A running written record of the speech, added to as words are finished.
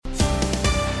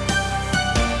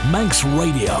Manx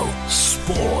Radio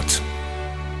Sport.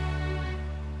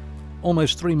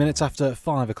 Almost 3 minutes after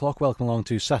 5 o'clock. Welcome along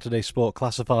to Saturday Sport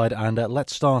Classified, and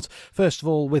let's start first of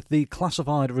all with the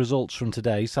classified results from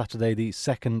today, Saturday the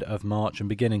 2nd of March, and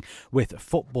beginning with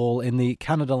football in the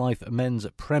Canada Life Men's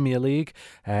Premier League.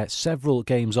 Several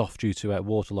games off due to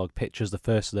waterlogged pitches. The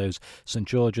first of those, St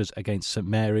George's against St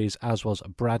Mary's, as was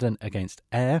Braddon against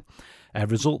Ayr.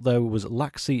 Result though was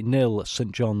Laxey 0,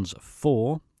 St John's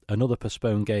 4. Another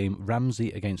postponed game,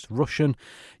 Ramsey against Rushen.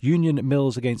 Union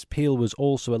Mills against Peel was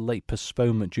also a late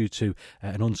postponement due to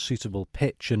an unsuitable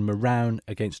pitch, and Marown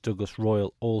against Douglas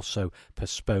Royal also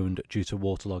postponed due to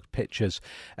waterlogged pitches.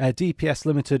 DPS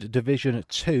Limited Division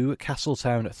 2,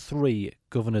 Castletown 3,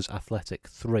 Governors Athletic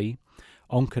 3.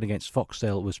 Onchan against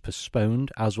Foxdale was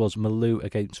postponed, as was Maloo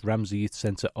against Ramsey Youth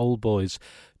Centre Old Boys.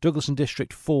 Douglas and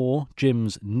District 4,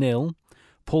 Gyms 0.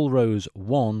 Pulrose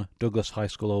 1, Douglas High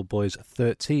School Old Boys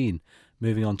 13.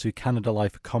 Moving on to Canada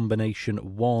Life Combination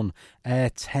 1, Ayr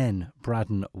 10,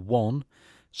 Braddon 1.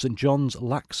 St John's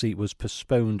Laxey was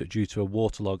postponed due to a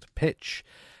waterlogged pitch.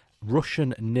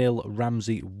 Rushen 0,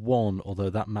 Ramsey 1,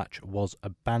 although that match was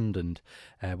abandoned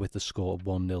with the score of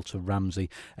 1-0 to Ramsey.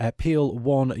 Peel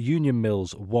 1, Union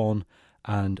Mills 1.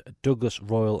 And Douglas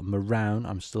Royal Marown.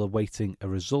 I'm still awaiting a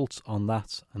result on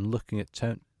that and looking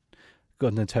at Go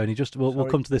on then, Tony. We'll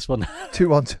come to this one. 2-0 to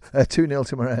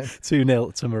Marown.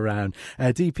 2-0 to Marown.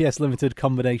 DPS Limited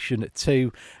Combination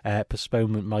 2.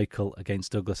 Postponement Michael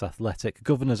against Douglas Athletic.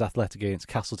 Governors Athletic against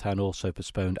Castletown also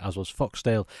postponed, as was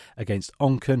Foxdale against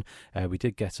Onchan. We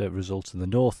did get a result in the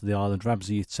north of the island.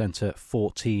 Ramsey Youth Centre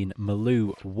 14,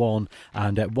 Maloo 1.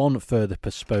 And one further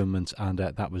postponement, and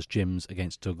that was Gyms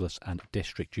against Douglas and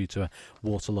District due to a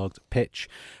waterlogged pitch.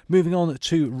 Moving on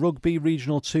to Rugby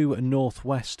Regional 2, North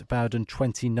West, Bowden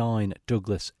 29,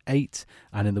 Douglas 8,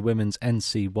 and in the women's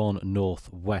NC1 North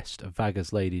West,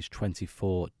 Vaggers Ladies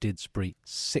 24, Didsbury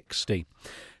 60.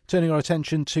 Turning our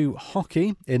attention to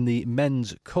hockey in the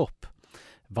Men's Cup,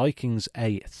 Vikings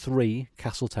A3,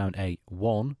 Castletown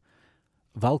A1,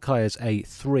 Valkyries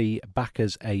A3,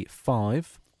 Backers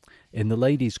A5. In the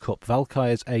Ladies' Cup,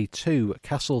 Valkyries A2,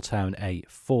 Castletown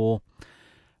A4,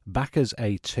 Backers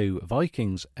A2,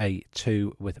 Vikings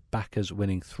A2, with Backers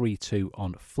winning 3-2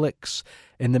 on Flicks.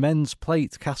 In the Men's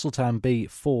Plate, Castletown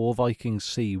B4, Vikings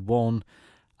C1,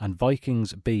 and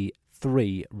Vikings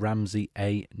B3, Ramsey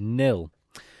A0.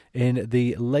 In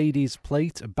the Ladies'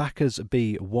 Plate, Backers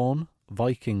B1,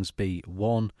 Vikings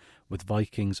B1, with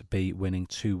Vikings B winning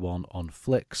 2-1 on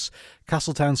Flicks.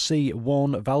 Castletown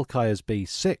C1, Valkyries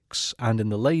B6, and in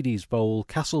the Ladies' Bowl,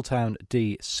 Castletown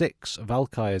D6,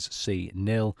 Valkyries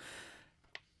C0,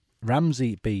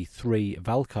 Ramsey B3,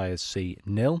 Valkyries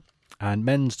C0. And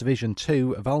Men's Division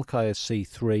 2, Valkyries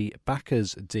C3,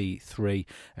 Backers D3,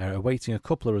 awaiting a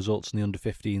couple of results in the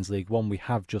Under-15s League. One we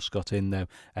have just got in, though,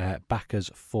 Backers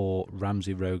 4,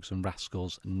 Ramsey Rogues and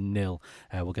Rascals 0.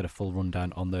 We'll get a full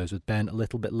rundown on those with Ben a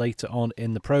little bit later on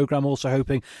in the programme. Also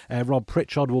hoping Rob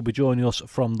Pritchard will be joining us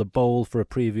from the Bowl for a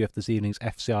preview of this evening's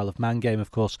FC Isle of Man game. Of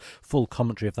course, full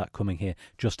commentary of that coming here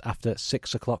just after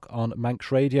 6 o'clock on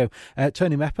Manx Radio.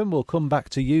 Tony Mepham, we'll come back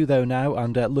to you, though, now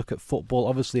and look at football.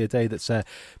 Obviously, a day that's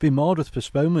been marred with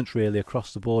postponements really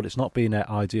across the board. It's not been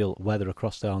ideal weather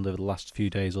across the island over the last few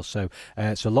days or so.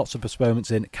 So lots of postponements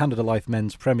in Canada Life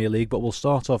Men's Premier League, but we'll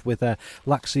start off with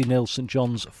Laxey 0, St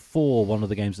John's 4, one of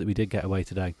the games that we did get away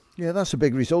today. Yeah, that's a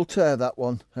big result, that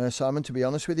one, Simon, to be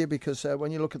honest with you, because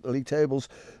when you look at the league tables,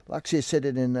 Laxey is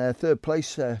sitting in third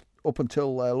place up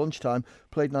until lunchtime,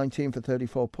 played 19 for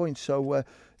 34 points. So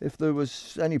if there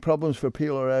was any problems for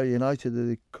Peel or Ayr United,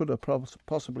 they could have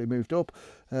possibly moved up.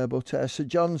 But St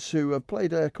John's, who have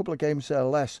played a couple of games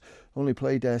less, only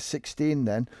played 16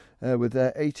 then, with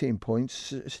 18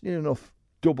 points. It's near enough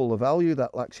double the value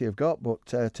that Laxey have got.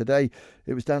 But today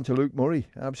it was down to Luke Murray.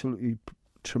 Absolutely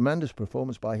tremendous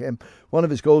performance by him. One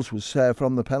of his goals was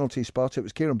from the penalty spot. It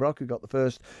was Kieran Brock who got the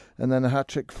first, and then a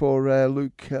hat-trick for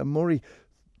Luke Murray.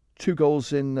 2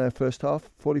 goals in first half,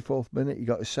 44th minute he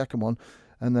got his second one,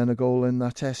 and then a goal in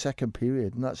that second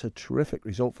period, and that's a terrific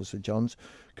result for St John's.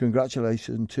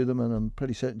 Congratulations to them, and I'm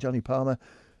pretty certain Johnny Palmer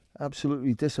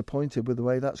absolutely disappointed with the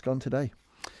way that's gone today.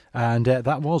 And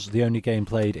that was the only game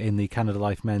played in the Canada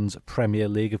Life Men's Premier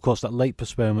League. Of course, that late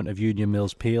postponement of Union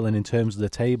Mills Peel, and in terms of the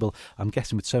table, I'm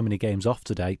guessing with so many games off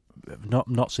today,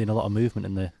 not seeing a lot of movement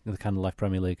in the Canada Life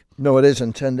Premier League. No, it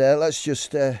isn't. And let's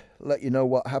let you know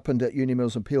what happened at Uni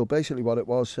Mills and Peel. Basically what it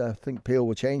was, I think Peel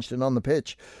were changed and on the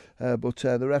pitch, but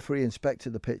the referee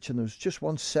inspected the pitch, and there was just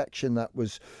one section that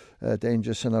was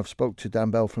dangerous, and I've spoke to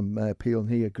Dan Bell from Peel, and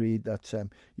he agreed that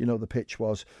the pitch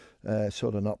was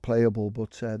sort of not playable,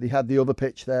 but they had the other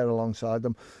pitch there alongside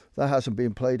them. That hasn't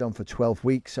been played on for 12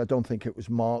 weeks. I don't think it was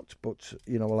marked, but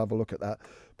we'll have a look at that.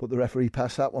 But the referee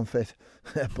passed that one fit.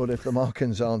 But if the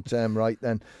markings aren't right,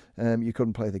 then you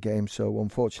couldn't play the game. So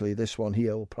unfortunately, this one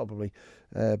here will probably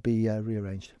be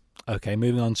rearranged. Okay,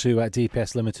 moving on to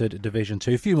DPS Limited Division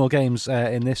 2. A few more games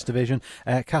in this division.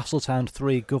 Castletown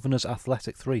 3, Governors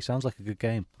Athletic 3. Sounds like a good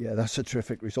game. Yeah, that's a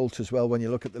terrific result as well when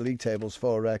you look at the league tables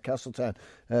for Castletown.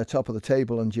 Top of the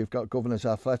table, and you've got Governors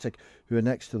Athletic who are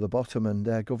next to the bottom,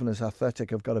 and Governors Athletic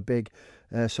have got a big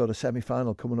sort of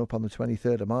semi-final coming up on the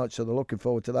 23rd of March, so they're looking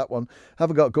forward to that one.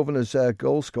 Haven't got Governors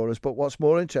goal scorers, but what's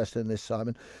more interesting in this,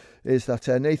 Simon, is that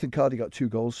Nathan Cardy got 2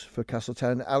 goals for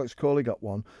Castletown. Alex Corley got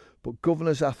 1. But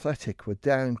Governors Athletic were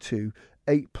down to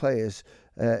 8 players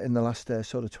in the last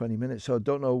sort of 20 minutes. So I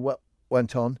don't know what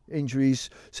went on.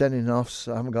 Injuries, sending offs,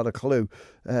 I haven't got a clue.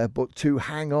 But to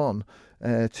hang on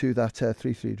to that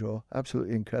 3-3 draw,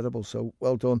 absolutely incredible. So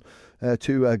well done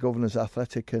to Governors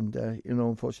Athletic. And,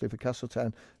 unfortunately for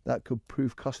Castletown, that could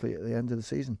prove costly at the end of the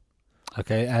season.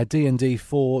 Okay, D&D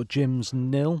 4,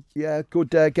 Gyms 0. Yeah, good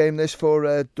game this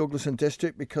for Douglas and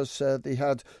District, because they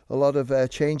had a lot of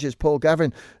changes. Paul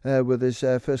Gavin with his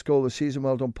first goal of the season.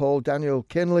 Well done, Paul. Daniel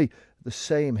Kinley, the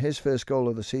same, his first goal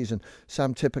of the season.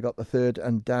 Sam Tipper got the 3rd,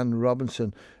 and Dan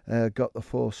Robinson got the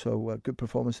 4th. So good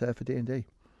performance there for D&D.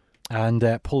 And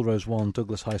Pulrose 1,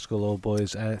 Douglas High School Old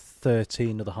Boys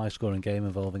 13, another high-scoring game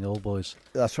involving Old Boys.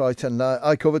 That's right, and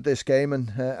I covered this game,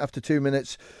 and after 2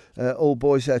 minutes, Old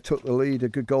Boys took the lead. A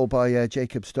good goal by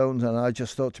Jacob Stones, and I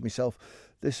just thought to myself,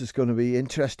 this is going to be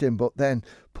interesting. But then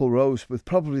Pulrose, with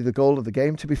probably the goal of the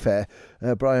game, to be fair,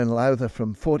 Brian Lowther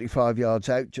from 45 yards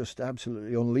out just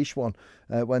absolutely unleashed one.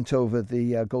 Went over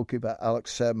the goalkeeper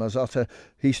Alex Mazzotta.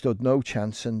 He stood no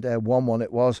chance, and 1-1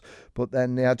 it was. But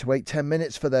then they had to wait 10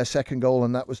 minutes for their second goal,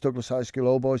 and that was Douglas High School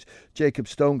Old Boys. Jacob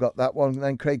Stone got that one, and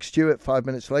then Craig Stewart 5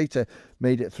 minutes later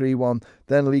made it 3-1.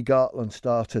 Then Lee Gartland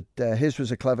started. His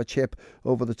was a clever chip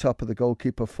over the top of the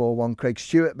goalkeeper, 4-1. Craig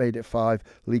Stewart made it 5.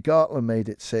 Lee Gartland made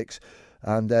it 6.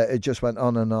 And it just went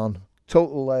on and on.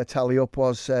 Total tally up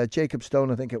was Jacob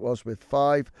Stone, I think it was, with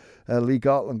 5. Lee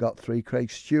Gartland got 3.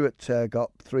 Craig Stewart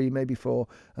got 3, maybe 4.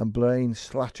 And Blaine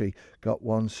Slattery got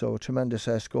 1. So a tremendous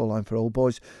scoreline for Old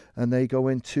Boys. And they go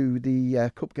into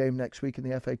the Cup game next week in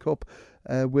the FA Cup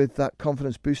with that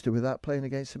confidence booster with that playing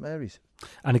against St Mary's.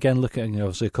 And again, looking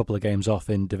obviously a couple of games off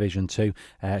in Division 2,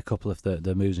 a couple of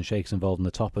the moves and shakes involved in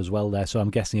the top as well there. So I'm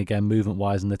guessing, again,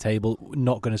 movement-wise in the table,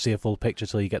 not going to see a full picture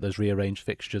till you get those rearranged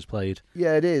fixtures played.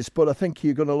 Yeah, it is. But I think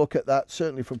you're going to look at that,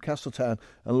 certainly from Castletown,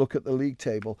 and look at the league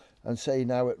table and say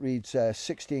now it reads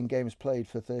 16 games played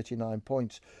for 39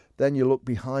 points. Then you look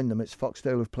behind them, it's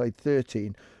Foxdale who've played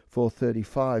 13 for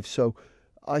 35. So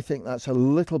I think that's a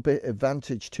little bit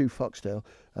advantage to Foxdale,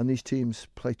 and these teams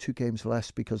play 2 games less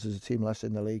because there's a team less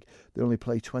in the league. They only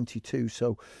play 22,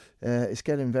 so it's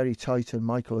getting very tight, and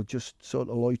Michael are just sort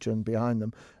of loitering behind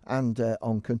them and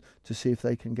Onken to see if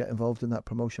they can get involved in that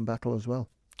promotion battle as well.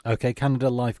 Okay, Canada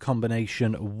Life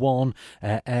Combination 1,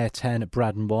 Ayr 10,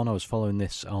 Braddon 1. I was following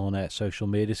this on social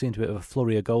media. Seemed a bit of a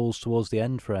flurry of goals towards the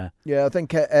end for Ayr. Yeah, I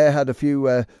think Ayr had a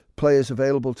few players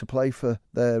available to play for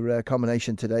their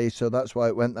combination today, so that's why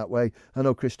it went that way. I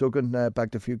know Chris Duggan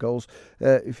bagged a few goals.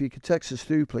 If you could text us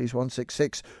through, please,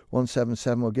 166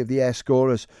 177. We'll give the Ayr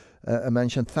scorers a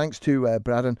mention. Thanks to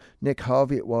Braddon. Nick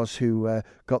Harvey it was who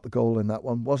got the goal in that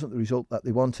one. Wasn't the result that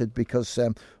they wanted, because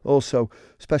also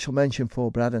special mention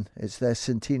for Braddon. It's their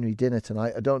centenary dinner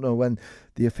tonight. I don't know when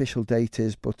the official date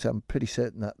is, but I'm pretty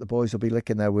certain that the boys will be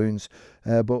licking their wounds.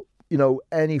 But,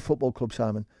 any football club,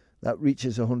 Simon, that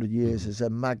reaches 100 years is a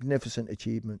magnificent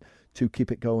achievement to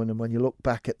keep it going. And when you look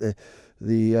back at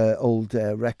the old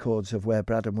records of where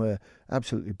Braddon were,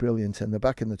 absolutely brilliant. And they're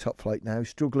back in the top flight now,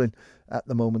 struggling at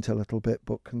the moment a little bit.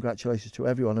 But congratulations to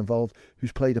everyone involved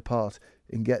who's played a part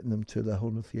in getting them to the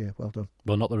 100th year. Well done.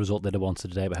 Well, not the result they'd have wanted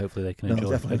today, but hopefully they can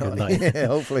enjoy a good night. Yeah,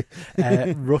 hopefully.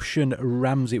 Russian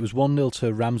Ramsey. It was 1-0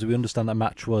 to Ramsey. We understand that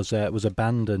match was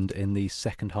abandoned in the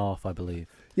second half, I believe.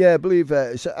 Yeah, I believe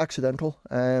it's accidental.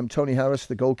 Tony Harris,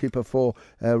 the goalkeeper for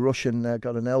Russian,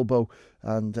 got an elbow,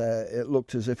 and it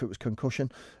looked as if it was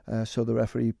concussion. So the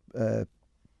referee,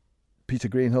 Peter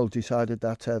Greenhill, decided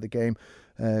that the game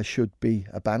should be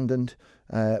abandoned.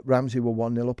 Ramsey were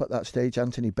 1-0 up at that stage.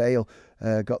 Anthony Bale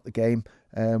got the game.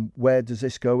 Where does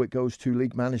this go? It goes to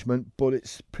league management, but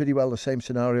it's pretty well the same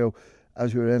scenario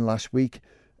as we were in last week.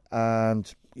 And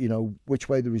which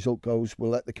way the result goes,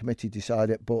 we'll let the committee decide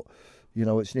it. But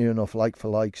it's near enough like for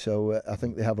like, so I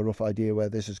think they have a rough idea where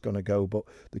this is going to go. But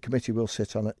the committee will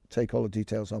sit on it, take all the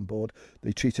details on board.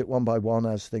 They treat it one by one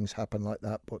as things happen like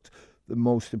that. But the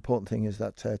most important thing is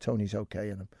that Tony's okay,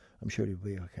 and I'm sure he'll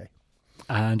be okay.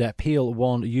 And Peel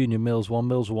 1, Union Mills 1.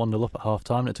 Mills were 1-0 up at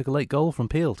half-time, and it took a late goal from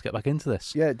Peel to get back into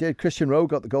this. Yeah, it did. Christian Rowe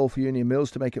got the goal for Union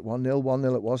Mills to make it 1-0.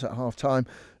 1-0 it was at half-time.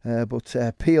 But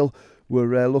Peel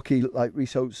were lucky, like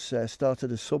Rhys Oates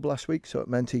started as sub last week, so it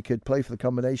meant he could play for the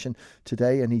combination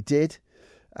today, and he did.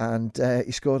 And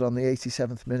he scored on the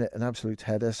 87th minute, an absolute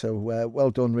header. So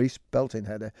well done, Rhys, belting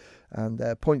header. And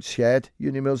points shared.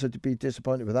 Union Mills would be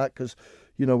disappointed with that because,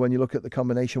 when you look at the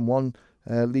combination one,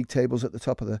 league tables at the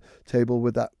top of the table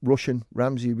with that Russian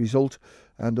Ramsey result,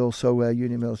 and also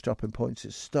Union Mills dropping points,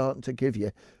 it's starting to give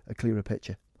you a clearer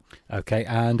picture. Okay,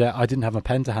 and I didn't have my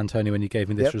pen to hand, Tony, when you gave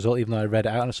me this result, even though I read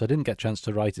it out, so I didn't get a chance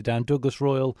to write it down. Douglas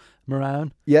Royal,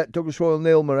 Moran? Yeah, Douglas Royal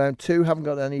 0, Moran 2. Haven't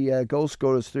got any goal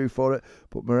scorers through for it,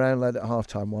 but Moran led at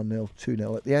half-time 1-0,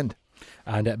 2-0 at the end.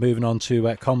 And moving on to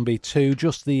Comby 2,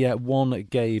 just the one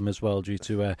game as well due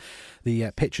to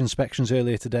the pitch inspections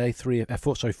earlier today. 4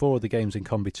 of the games in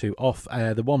Comby 2 off.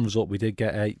 The one result we did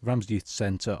get, Ramsey Youth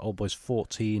Centre, Old Boys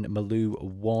 14, Maloo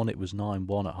 1. It was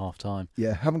 9-1 at half time.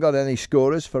 Yeah, haven't got any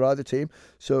scorers for either team,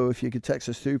 so if you could text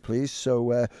us through, please,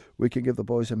 so we can give the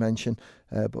boys a mention.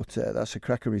 But that's a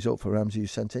cracker result for Ramsey Youth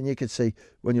Centre. And you can see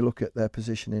when you look at their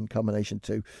position in combination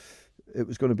 2, it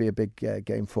was going to be a big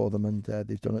game for them, and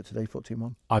they've done it today,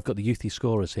 14-1. I've got the youthy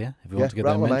scorers here, if you want to get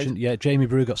them mentioned. Yeah, Jamie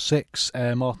Brew got 6,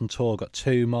 Martin Torr got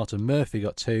 2, Martin Murphy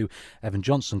got 2, Evan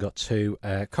Johnson got 2,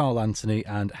 Carl Anthony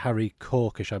and Harry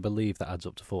Corkish, I believe that adds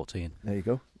up to 14. There you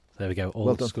go. There we go,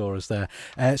 all the scorers there.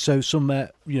 So some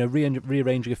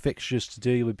rearranging of fixtures to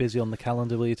do. You'll be busy on the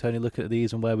calendar, will you, Tony, looking at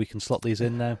these and where we can slot these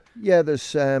in now? Yeah, there's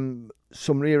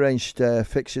some rearranged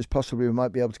fixtures. Possibly we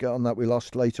might be able to get on that. We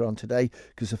lost later on today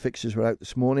because the fixtures were out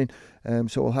this morning.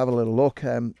 So we'll have a little look.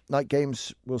 Night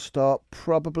games will start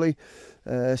probably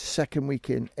second week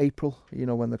in April,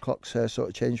 when the clocks sort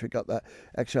of change. We got that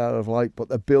extra hour of light, but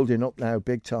they're building up now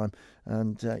big time.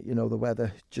 And, the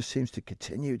weather just seems to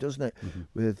continue, doesn't it? Mm-hmm.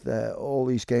 With all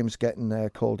these games getting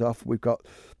called off. We've got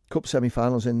Cup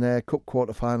semi-finals in there, Cup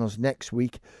quarter-finals next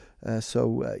week.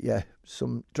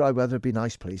 Some dry weather would be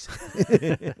nice, please.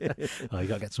 Well, you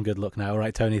got to get some good luck now. All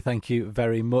right, Tony, thank you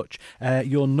very much.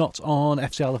 You're not on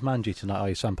FC Isle of Manji tonight, are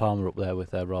you? Sam Palmer up there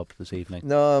with Rob this evening?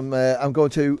 No, I'm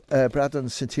going to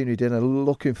Bradland's Centenary dinner.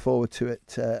 Looking forward to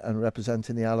it and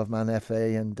representing the Isle of Man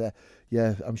FA. And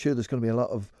I'm sure there's going to be a lot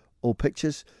of old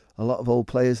pictures, a lot of old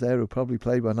players there who probably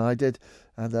played when I did,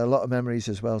 and a lot of memories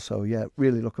as well. So,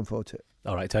 really looking forward to it.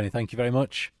 All right, Tony, thank you very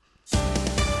much.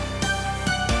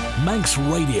 Manx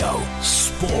Radio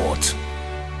Sport.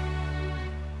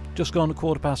 Just gone at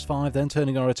 5:15, then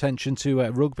turning our attention to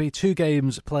rugby. 2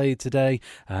 games played today,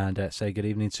 and say good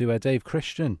evening to Dave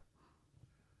Christian.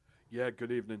 Yeah,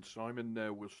 good evening, Simon.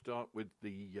 We'll start with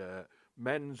the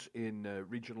men's in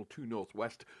Regional 2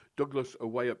 Northwest. Douglas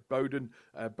away at Bowden.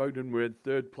 Bowden were in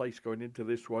 3rd place going into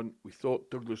this one. We thought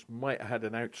Douglas might have had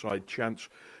an outside chance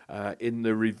in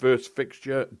the reverse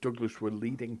fixture. Douglas were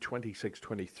leading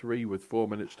 26-23 with 4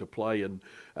 minutes to play, and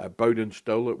Bowden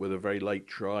stole it with a very late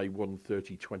try,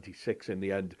 1:30-26 in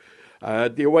the end.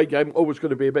 The away game always going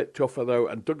to be a bit tougher though,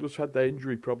 and Douglas had their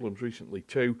injury problems recently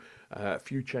too. A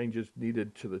few changes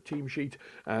needed to the team sheet,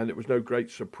 and it was no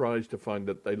great surprise to find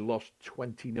that they lost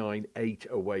 29-8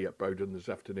 away at Bowden this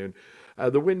afternoon.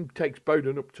 The win takes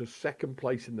Bowden up to 2nd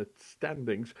place in the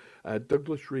standings.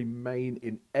 Douglas remain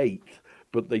in 8th,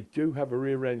 but they do have a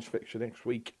rearranged fixture next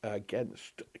week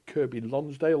against Kirby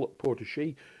Lonsdale at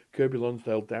Portashee. Kirby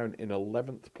Lonsdale down in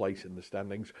 11th place in the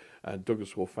standings, and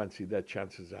Douglas will fancy their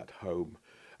chances at home.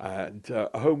 And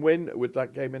a home win with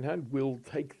that game in hand will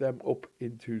take them up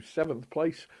into 7th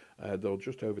place. They'll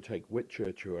just overtake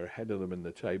Whitchurch, who are ahead of them in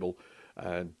the table,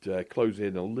 and close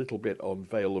in a little bit on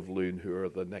Vale of Loon, who are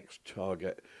the next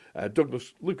target.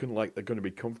 Douglas looking like they're going to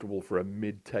be comfortable for a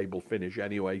mid-table finish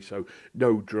anyway, so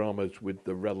no dramas with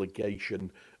the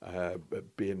relegation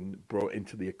being brought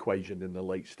into the equation in the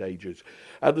late stages.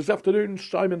 This afternoon,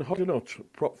 Simon Hodgenott,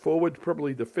 prop forward,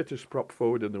 probably the fittest prop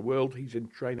forward in the world. He's in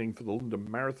training for the London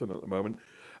Marathon at the moment.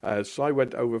 Si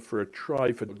went over for a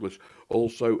try for Douglas,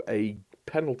 also a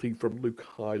penalty from Luke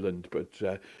Highland,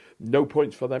 but no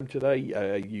points for them today.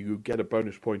 You get a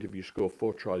bonus point if you score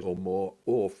 4 tries or more,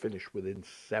 or finish within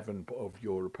 7 of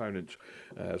your opponents.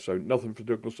 So nothing for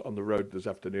Douglas on the road this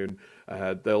afternoon.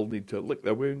 They'll need to lick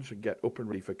their wounds and get up and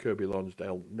ready for Kirby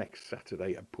Lonsdale next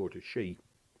Saturday at Portashee.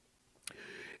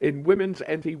 In women's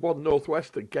NT1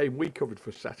 Northwest, the game we covered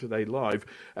for Saturday Live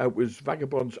was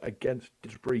Vagabonds against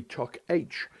Didsbury Toc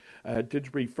H.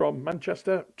 Didsbury from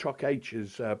Manchester. Toc H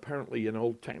is apparently an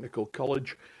old technical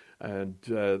college, and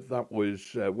that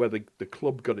was where the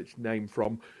club got its name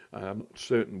from. I'm not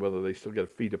certain whether they still get a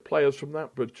feed of players from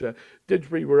that, but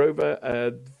Didsbury were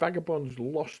over. Vagabonds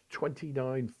lost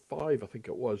 29-5, I think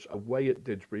it was, away at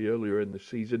Didsbury earlier in the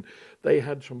season. They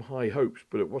had some high hopes,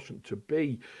 but it wasn't to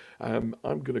be. I'm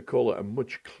going to call it a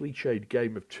much cliched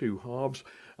game of two halves.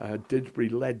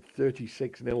 Didsbury led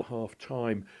 36-0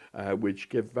 half-time, which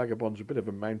gave Vagabonds a bit of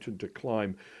a mountain to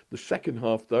climb. The second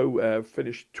half, though,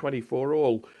 finished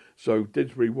 24-all. So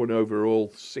Didsbury won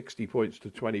overall 60 points to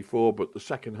 24, but the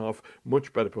second half,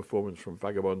 much better performance from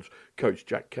Vagabonds. Coach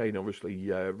Jack Kane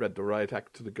obviously read the riot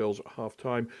act to the girls at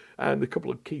half-time, and a couple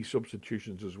of key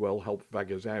substitutions as well helped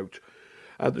Vaggers out.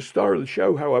 The star of the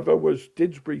show, however, was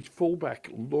Didsbury's fullback,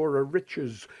 Laura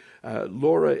Riches.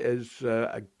 Laura is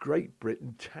a Great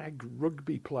Britain tag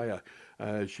rugby player.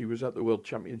 She was at the World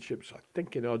Championships, I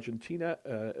think, in Argentina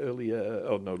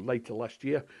later last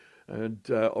year. And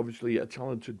obviously a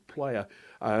talented player.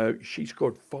 She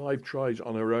scored 5 tries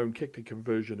on her own, kicked a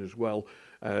conversion as well.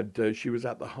 And she was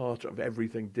at the heart of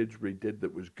everything Didsbury did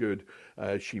that was good.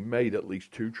 She made at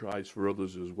least 2 tries for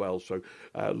others as well. So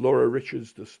Laura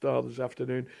Richards, the star this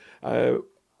afternoon.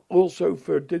 Also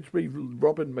for Didsbury,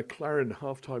 Robin McLaren,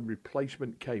 half-time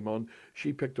replacement, came on.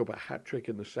 She picked up a hat-trick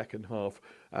in the second half.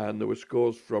 And there were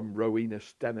scores from Rowena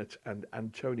Stennett and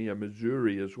Antonia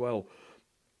Missouri as well.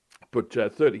 But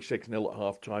 36-0 at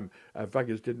half-time,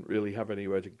 Vaggers didn't really have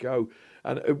anywhere to go.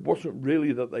 And it wasn't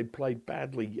really that they played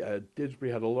badly.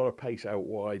 Didsbury had a lot of pace out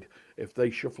wide. If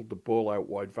they shuffled the ball out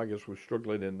wide, Vaggers were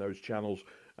struggling in those channels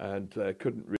and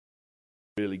couldn't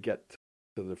really get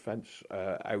to the defence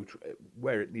out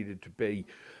where it needed to be.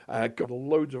 Got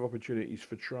loads of opportunities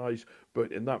for tries,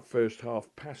 but in that first half,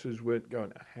 passes weren't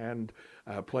going to hand.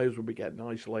 Players would be getting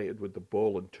isolated with the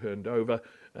ball and turned over,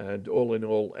 and all in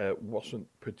all, wasn't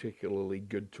particularly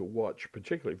good to watch,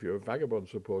 particularly if you're a Vagabond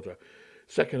supporter.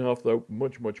 Second half, though,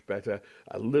 much better.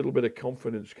 A little bit of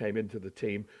confidence came into the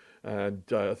team. And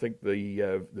I think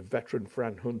the veteran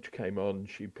Fran Hunt came on.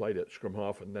 She played at scrum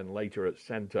half and then later at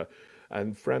centre.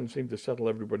 And Fran seemed to settle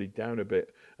everybody down a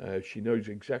bit. She knows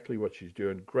exactly what she's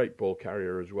doing. Great ball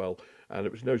carrier as well. And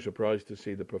it was no surprise to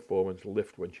see the performance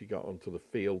lift when she got onto the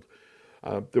field.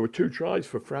 There were 2 tries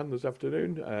for Fran this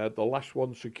afternoon. The last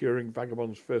one securing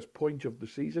Vagabond's first point of the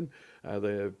season.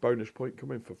 The bonus point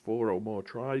coming for 4 or more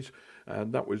tries.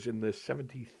 And that was in the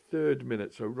 73rd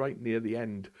minute, so right near the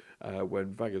end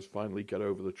when Vaggers finally got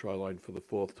over the try line for the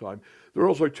 4th time. There are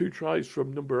also 2 tries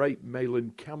from number 8,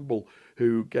 Malin Campbell,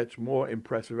 who gets more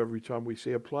impressive every time we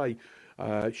see her play.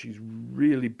 She's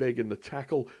really big in the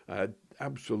tackle.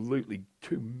 Absolutely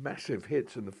 2 massive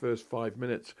hits in the first 5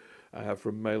 minutes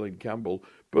from Malin Campbell.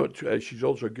 But she's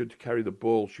also good to carry the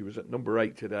ball. She was at number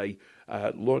 8 today,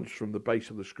 launched from the base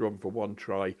of the scrum for 1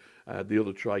 try. The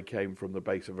other try came from the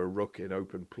base of a ruck in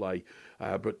open play.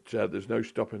 But there's no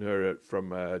stopping her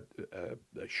from a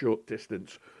short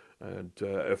distance. And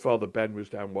her father Ben was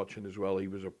down watching as well. He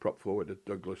was a prop forward at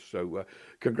Douglas. So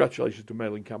congratulations to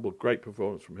Malin Campbell. Great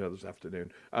performance from her this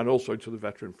afternoon. And also to the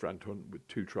veteran Fran Hunt with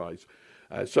 2 tries.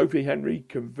 Sophie Henry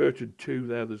converted 2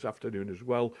 there this afternoon as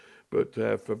well. But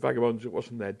for Vagabonds, it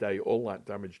wasn't their day. All that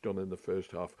damage done in the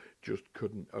first half, just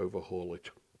couldn't overhaul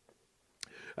it.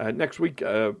 Next week,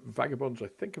 Vagabonds, I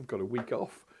think, have got a week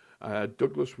off.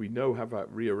 Douglas, we know, have a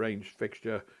rearranged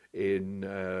fixture in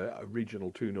Regional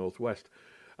 2 Northwest.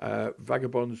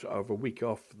 Vagabonds have a week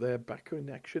off. They're back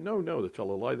in action. No, they tell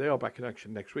a lie. They are back in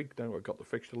action next week. Now I've got the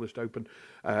fixture list open.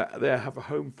 They have a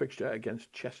home fixture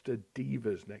against Chester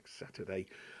Divas next Saturday.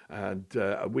 And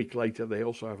a week later, they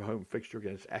also have a home fixture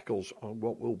against Eccles on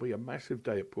what will be a massive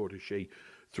day at Portishead.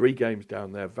 3 games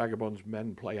down there. Vagabonds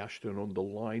men play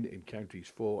Ashton-under-Lyne in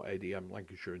counties 4, ADM,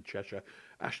 Lancashire and Cheshire.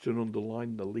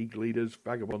 Ashton-under-Lyne, the league leaders.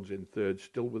 Vagabonds in 3rd,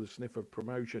 still with a sniff of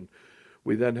promotion.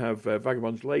 We then have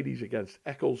Vagabonds ladies against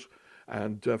Eccles.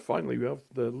 And finally, we have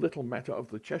the little matter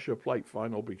of the Cheshire Plate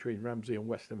final between Ramsey and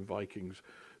Western Vikings.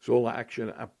 So all that action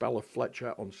at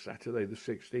Ballafletcher on Saturday the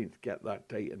 16th. Get that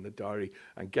date in the diary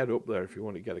and get up there if you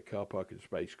want to get a car parking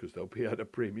space, because they'll be at a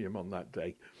premium on that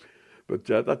day. But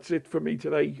that's it for me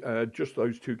today. Just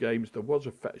those 2 games. There was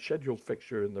a scheduled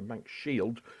fixture in the Manx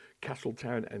Shield,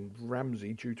 Castletown and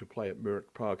Ramsey due to play at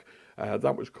Muirk Park.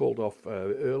 That was called off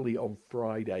early on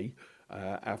Friday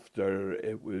after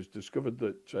it was discovered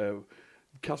that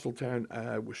Castletown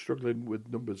were struggling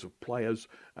with numbers of players,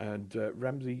 and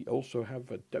Ramsey also have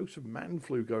a dose of man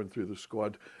flu going through the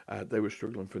squad. They were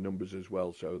struggling for numbers as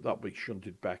well, so that'll be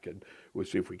shunted back, and we'll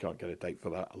see if we can't get a date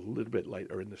for that a little bit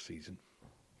later in the season.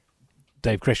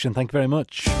 Dave Christian, thank you very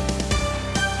much.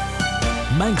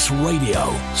 Manx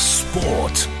Radio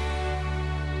Sport.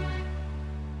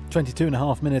 22 and a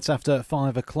half minutes after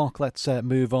 5 o'clock. Let's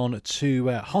move on to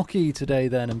hockey today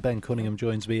then, and Ben Cunningham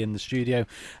joins me in the studio.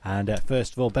 And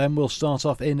first of all, Ben, we'll start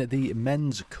off in the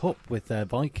Men's Cup with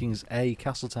Vikings A,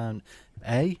 Castletown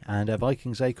A, and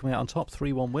Vikings A coming out on top,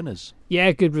 3-1 winners.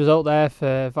 Yeah, good result there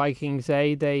for Vikings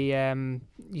A. They,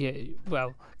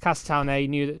 Castletown A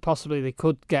knew that possibly they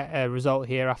could get a result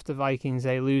here after Vikings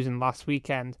A losing last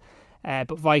weekend.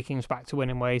 But Vikings back to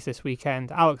winning ways this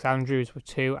weekend. Alex Andrews with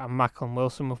 2 and Macklin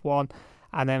Wilson with 1.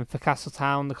 And then for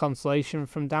Castletown, the consolation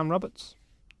from Dan Roberts.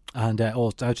 And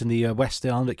out in the West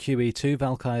Island at QE2,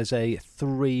 Valkyries A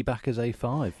 3, Backers A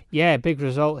 5. Yeah, big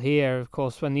result here. Of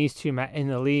course, when these two met in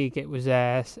the league, it was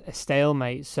a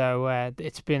stalemate. So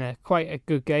it's been quite a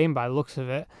good game by the looks of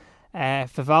it.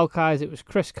 For Valkyries, it was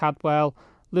Chris Cadwell,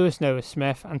 Lewis Noah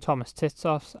Smith and Thomas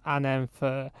Titsoffs. And then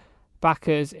for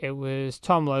Backers, it was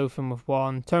Tom Lotham with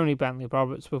 1, Tony Bentley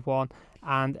Roberts with 1,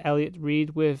 and Elliot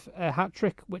Reid with a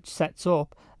hat-trick, which sets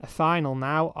up a final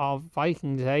now of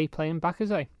Vikings A playing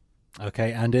Backers A.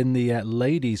 Okay, and in the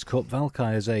Ladies' Cup,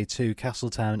 Valkyries A 2,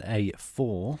 Castletown A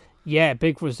 4. Yeah,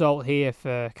 big result here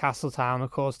for Castletown.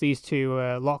 Of course, these two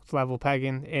locked level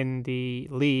pegging in the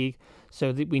league,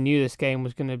 so we knew this game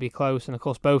was going to be close, and of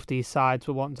course both these sides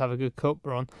were wanting to have a good cup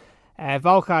run.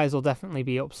 Valkyries will definitely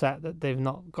be upset that they've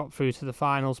not got through to the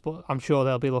finals, but I'm sure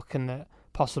they'll be looking at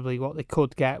possibly what they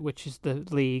could get, which is the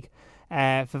league.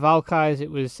 For Valkyries, it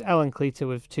was Ellen Cleater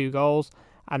with 2 goals,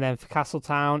 and then for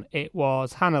Castletown, it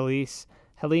was Hannah Lees,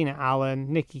 Helena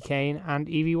Allen, Nikki Kane, and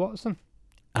Evie Watson.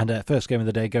 And first game of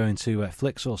the day going to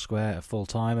Flixor Square at full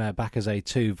time. Backers A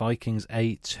 2, Vikings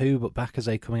A 2, but Backers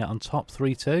A coming out on top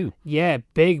 3-2. Yeah,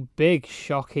 big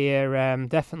shock here.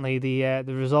 Definitely the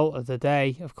result of the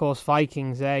day. Of course,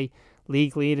 Vikings A,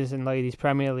 league leaders in Ladies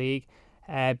Premier League,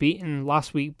 beaten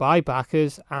last week by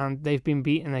Backers, and they've been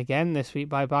beaten again this week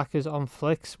by Backers on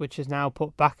Flix, which has now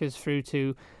put Backers through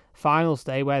to finals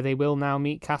day, where they will now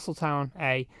meet Castletown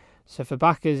A. So for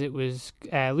Backers, it was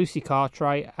Lucy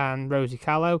Cartwright and Rosie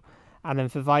Callow. And then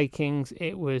for Vikings,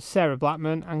 it was Sarah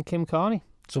Blackman and Kim Carney.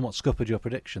 Somewhat scuppered your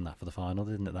prediction that for the final,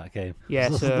 didn't it, that game? Yeah,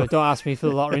 so don't ask me for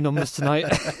the lottery numbers tonight.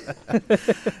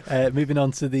 Moving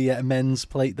on to the men's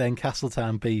plate then,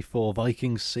 Castletown B4,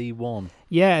 Vikings C1.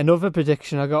 Yeah, another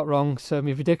prediction I got wrong, so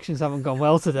my predictions haven't gone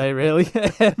well today, really.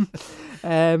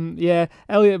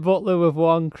 Elliot Butler with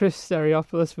 1, Chris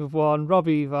Stereopoulos with 1,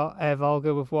 Robbie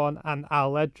Volga with 1, and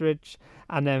Al Ledridge.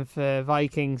 And then for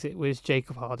Vikings, it was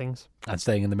Jacob Hardings. And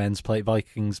staying in the men's plate,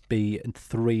 Vikings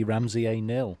B3, Ramsey A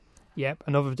 0. Yep,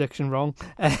 another prediction wrong.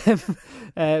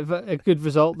 A good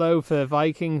result, though, for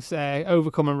Vikings,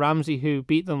 overcoming Ramsey, who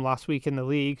beat them last week in the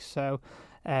league. So,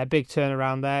 big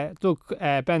turnaround there.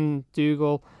 Ben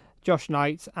Dougal, Josh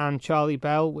Knight and Charlie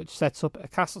Bell, which sets up a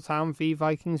Castletown v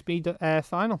Vikings B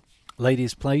final.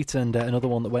 Ladies' plate, and another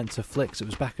one that went to Flix. It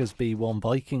was Backers B1,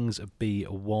 Vikings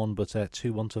B1, but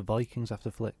 2-1 to Vikings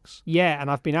after Flix. Yeah, and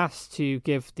I've been asked to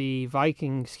give the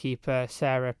Vikings keeper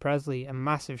Sarah Presley a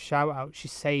massive shout out. She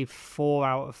saved 4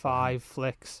 out of 5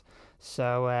 flicks,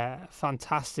 so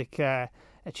fantastic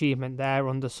achievement there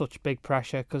under such big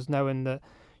pressure, because knowing that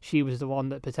she was the one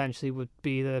that potentially would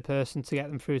be the person to get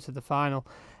them through to the final.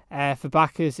 For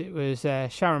Backers, it was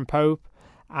Sharon Pope.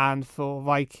 And for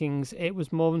Vikings, it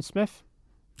was Morven Smith.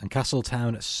 And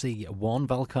Castletown C1,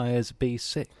 Valkyries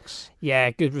B6.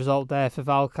 Yeah, good result there for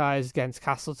Valkyries against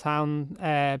Castletown.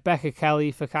 Becca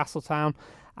Kelly for Castletown.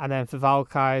 And then for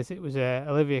Valkyries, it was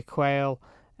Olivia Quayle,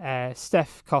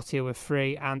 Steph Cottier with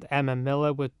 3, and Emma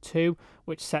Miller with 2,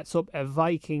 which sets up a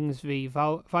Vikings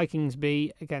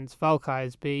B against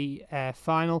Valkyries B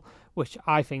final, which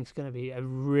I think is going to be a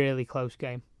really close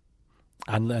game.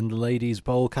 And the ladies'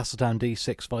 bowl, Castletown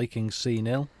D6, Vikings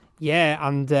C0. Yeah,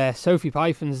 and Sophie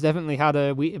Python's definitely had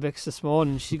a Weetabix this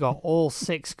morning. She got all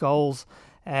 6 goals.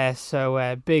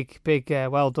 So big,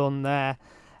 well done there.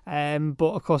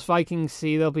 But of course, Vikings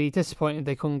C, they'll be disappointed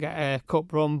they couldn't get a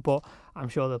cup run, but I'm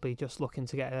sure they'll be just looking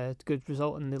to get a good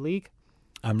result in the league.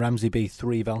 And Ramsey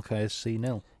B3, Valkyries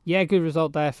C0. Yeah, good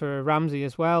result there for Ramsey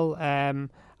as well.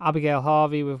 Abigail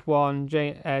Harvey with 1,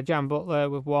 Jan Butler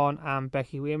with 1, and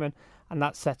Becky Weirman. And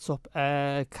that sets up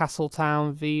a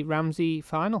Castletown v Ramsey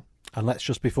final. And let's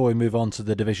just, before we move on to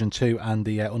the Division 2 and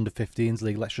the Under-15s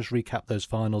League, let's just recap those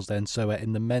finals then. So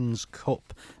in the Men's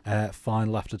Cup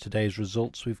final after today's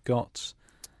results, we've got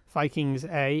Vikings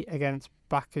A against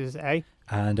Backers A.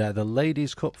 And the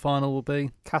Ladies' Cup final will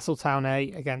be Castletown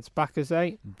A against Backers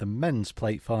A. the Men's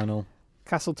Plate final.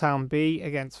 Castletown B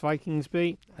against Vikings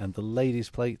B. And the Ladies'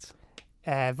 Plate.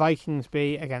 Vikings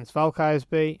B against Valkyries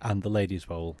B. And the Ladies'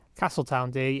 Bowl.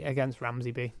 Castletown D against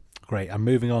Ramsey B. Great. And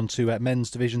moving on to Men's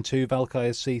Division 2,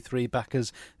 Valkyries C3,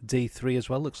 Backers D3 as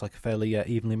well. Looks like a fairly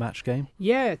evenly matched game.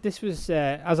 Yeah, this was,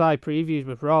 as I previewed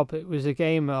with Rob, it was a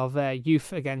game of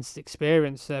youth against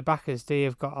experience. Backers D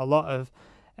have got a lot of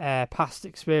past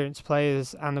experienced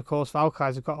players, and of course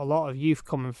Valkyries have got a lot of youth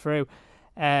coming through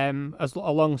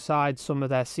alongside some of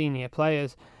their senior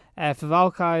players. For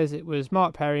Valkyries, it was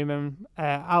Mark Perryman,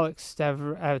 Alex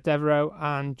Devereaux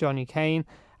and Johnny Kane.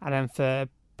 And then for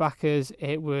Backers,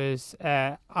 it was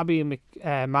Abby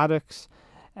Maddox,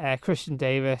 Christian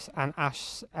Davis and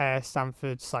Ash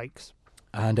Stanford Sykes.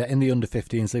 And in the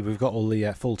under-15s league, we've got all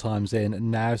the full-times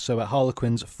in now. So at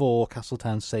Harlequins 4,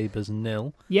 Castletown Sabres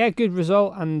 0. Yeah, good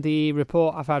result. And the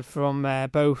report I've had from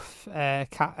both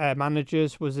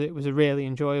managers was it was a really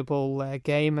enjoyable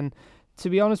game. And to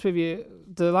be honest with you,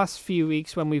 the last few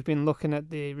weeks when we've been looking at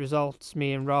the results,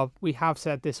 me and Rob, we have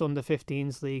said this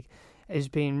under-15s league has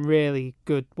been really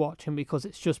good watching because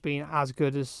it's just been as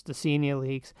good as the senior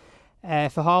leagues.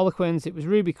 For Harlequins, it was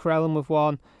Ruby Corellan with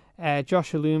 1,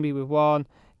 Josh Alumbi with 1,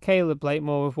 Caleb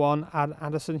Blakemore with 1, and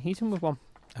Anderson Heaton with 1.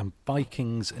 And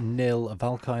Vikings 0,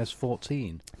 Valkyries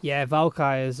 14. Yeah,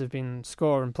 Valkyries have been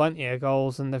scoring plenty of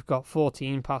goals and they've got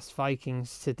 14 past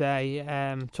Vikings today.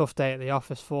 Tough day at the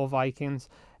office for Vikings.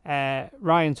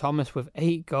 Ryan Thomas with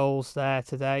 8 goals there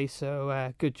today,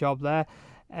 so good job there.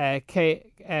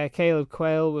 Caleb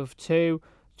Quayle with 2,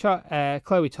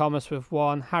 Chloe Thomas with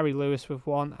 1, Harry Lewis with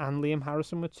 1, and Liam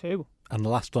Harrison with 2. And the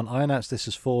last one, I announced this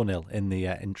as 4-0 in the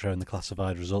intro and the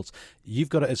classified results. You've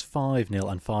got it as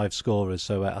 5-0 and 5 scorers,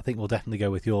 so I think we'll definitely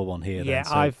go with your one here. Yeah,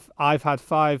 then, so. I've had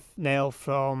 5-0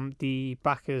 from the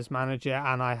Backers manager,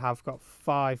 and I have got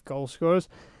 5 goal scorers.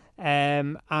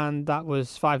 And that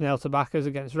was 5-0 to Backers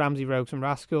against Ramsey Rogues and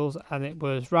Rascals, and it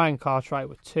was Ryan Cartwright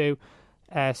with 2,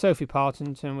 Sophie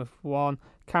Partington with 1,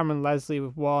 Cameron Leslie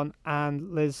with 1,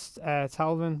 and Liz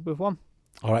Talvin with 1.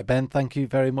 All right, Ben, thank you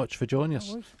very much for joining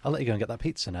us. I'll let you go and get that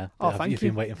pizza now. Oh, thank you. You've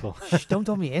been waiting for. Shh, don't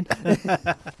dumb me in.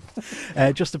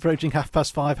 Just approaching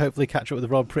 5:30. Hopefully catch up with the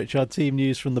Rob Pritchard. Team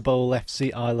news from the Bowl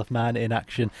FC Isle of Man in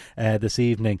action this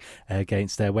evening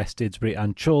against West Didsbury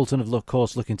and Chorlton. Of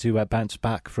course, looking to bounce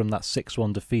back from that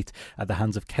 6-1 defeat at the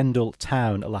hands of Kendal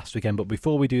Town last weekend. But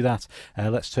before we do that,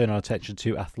 let's turn our attention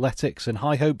to athletics and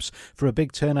high hopes for a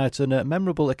big turnout and a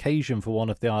memorable occasion for one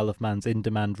of the Isle of Man's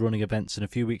in-demand running events in a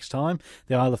few weeks' time.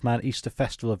 The Isle of Man Easter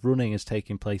Festival of Running is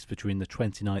taking place between the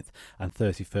 29th and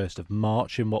 31st of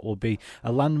March in what will be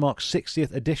a landmark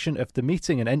 60th edition of the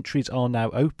meeting, and entries are now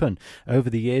open. Over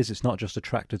the years, it's not just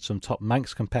attracted some top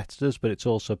Manx competitors, but it's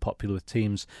also popular with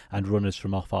teams and runners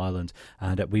from off-island.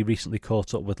 And we recently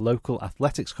caught up with local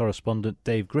athletics correspondent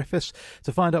Dave Griffiths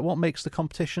to find out what makes the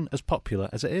competition as popular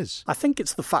as it is. I think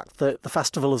it's the fact that the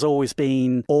festival has always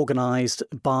been organised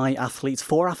by athletes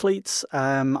for athletes.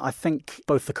 I think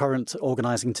both the current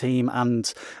organising team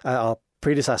and our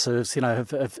predecessors,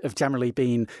 have generally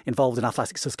been involved in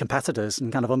athletics as competitors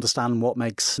and kind of understand what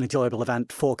makes an enjoyable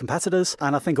event for competitors.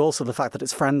 And I think also the fact that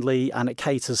it's friendly and it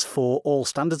caters for all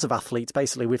standards of athletes.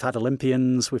 Basically, we've had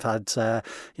Olympians, we've had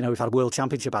World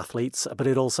Championship athletes, but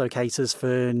it also caters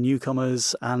for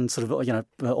newcomers and sort of,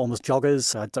 almost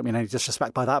joggers. I don't mean any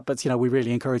disrespect by that, but, we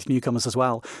really encourage newcomers as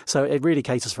well. So it really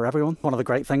caters for everyone. One of the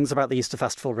great things about the Easter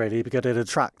Festival, really, because it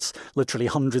attracts literally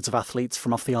hundreds of athletes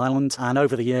from off the island. And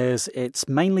over the years, it's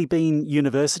mainly been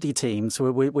university teams.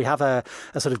 We have a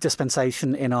sort of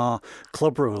dispensation in our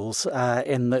club rules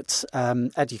in that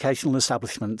educational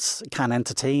establishments can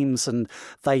enter teams, and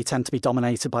they tend to be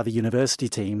dominated by the university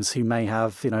teams who may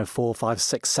have 4, 5,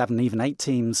 6, 7, even 8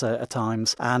 teams at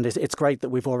times. And it's great that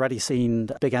we've already seen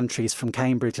big entries from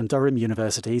Cambridge and Durham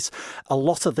universities. A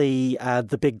lot of the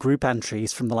big group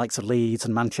entries from the likes of Leeds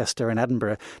and Manchester and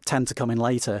Edinburgh tend to come in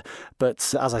later.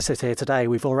 But as I sit here today,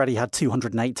 we've already had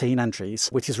 218 entries,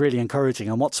 which is really encouraging.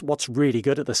 And what's really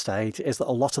good at this stage is that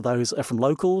a lot of those are from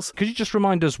locals. Could you just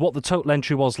remind us what the total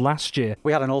entry was last year?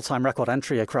 We had an all-time record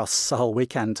entry across the whole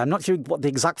weekend. I'm not sure what the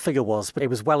exact figure was, but it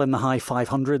was well in the high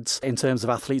 500s in terms of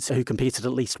athletes who competed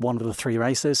at least one of the 3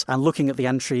 races. And looking at the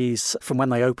entries from when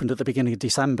they opened at the beginning of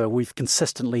December, we've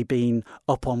consistently been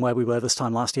up on where we were this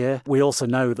time last year. We also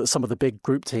know that some of the big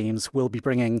group teams will be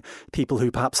bringing people who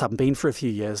perhaps haven't been for a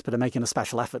few years, but are making a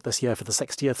special effort this year for the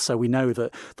 60th. So we know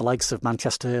that the likes of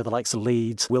Manchester, the likes of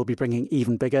Leeds will be bringing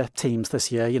even bigger teams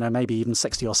this year, maybe even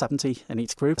 60 or 70 in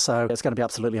each group. So it's going to be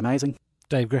absolutely amazing.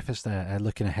 Dave Griffiths there,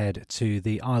 looking ahead to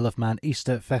the Isle of Man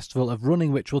Easter Festival of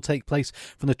Running, which will take place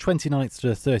from the 29th to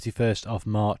the 31st of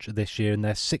March this year, in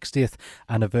their 60th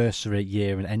anniversary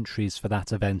year, and entries for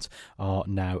that event are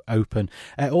now open.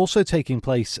 Also taking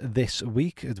place this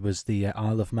week, it was the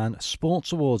Isle of Man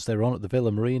Sports Awards. They're on at the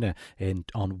Villa Marina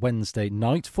on Wednesday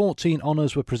night. 14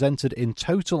 honours were presented in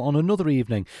total on another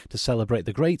evening to celebrate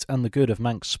the great and the good of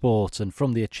Manx sport, and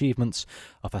from the achievements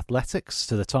of athletics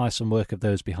to the tiresome work of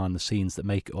those behind the scenes that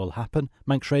make it all happen,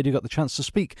 Manx Radio got the chance to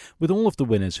speak with all of the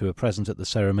winners who were present at the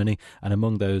ceremony, and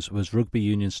among those was rugby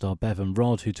union star Bevan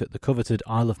Rodd, who took the coveted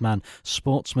Isle of Man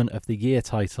Sportsman of the Year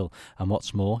title. And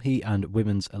what's more, he and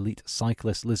women's elite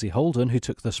cyclist Lizzie Holden, who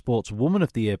took the Sportswoman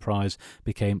of the Year prize,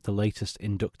 became the latest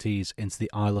inductees into the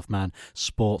Isle of Man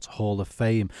Sport Hall of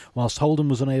Fame. Whilst Holden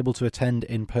was unable to attend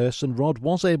in person, Rodd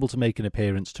was able to make an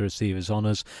appearance to receive his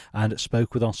honours and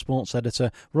spoke with our sports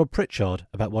editor Rob Pritchard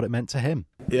about what it meant to him.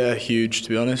 Yeah, huge, to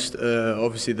be honest.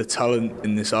 Obviously the talent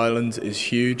in this island is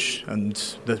huge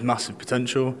and there's massive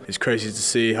potential. It's crazy to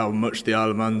see how much the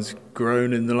Isle of Man's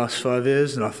grown in the last 5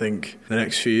 years, and I think the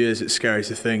next few years it's scary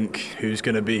to think who's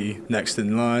going to be next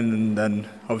in line, and then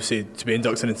obviously to be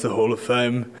inducted into the Hall of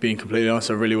Fame. Being completely honest,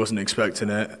 I really wasn't expecting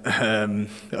it.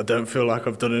 I don't feel like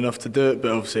I've done enough to do it,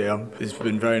 but obviously it's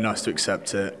been very nice to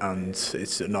accept it, and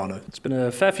it's an honour. It's been a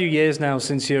fair few years now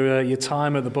since your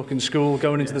time at the Buchan School,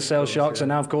 going into the Sale Sharks, and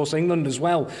now of course England as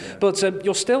well, but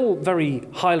you're still very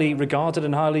highly regarded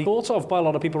and highly thought of by a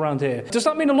lot of people around here. Does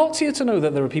that mean a lot to you to know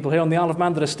that there are people here on the Isle of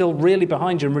Man that are still really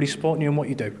behind you and really supporting you in what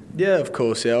you do? Yeah, of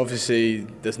course. Yeah, obviously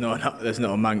there's not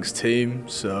a Manx team,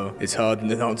 so it's hard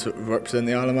not to represent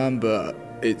the Isle of Man, but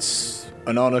it's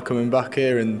an honour coming back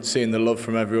here and seeing the love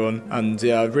from everyone. And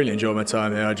yeah, I've really enjoyed my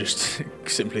time here. I just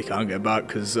simply can't get back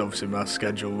because obviously my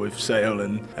schedule with Sale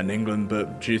and England,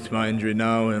 but due to my injury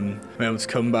now, and I'm able to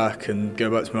come back and go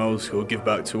back to my old school, give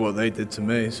back to what they did to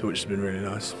me, so which has been really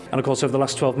nice. And of course over the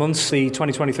last 12 months, the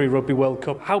 2023 Rugby World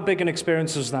Cup, how big an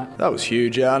experience was that? That was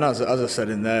huge, yeah, and as I said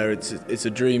in there, it's a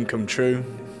dream come true,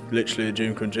 literally a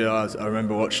dream come true. I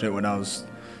remember watching it when I was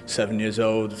 7 years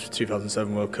old,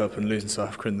 2007 World Cup, and losing South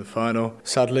Africa in the final.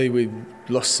 Sadly, we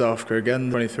lost South Africa again,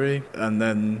 23, and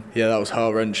then, yeah, that was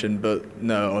heart-wrenching, but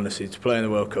no, honestly, to play in the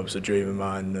World Cup is a dream of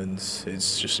mine, and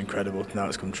it's just incredible. Now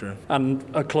it's come true. And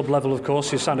at club level, of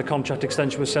course, you signed a contract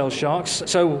extension with Sale Sharks.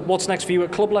 So what's next for you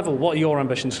at club level? What are your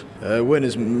ambitions? Win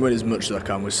as much as I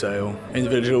can with Sale.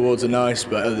 Individual awards are nice,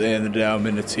 but at the end of the day, I'm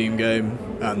in a team game,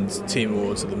 and team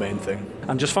awards are the main thing.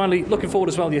 And just finally, looking forward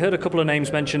as well, you heard a couple of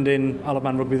names mentioned in Isle of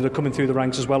Man Rugby that are coming through the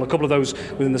ranks as well. A couple of those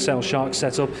within the Sale Sharks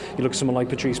setup. You look at someone like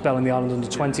Patrice Bell in the Ireland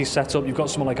Under-20s setup. You've got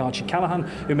someone like Archie Callaghan,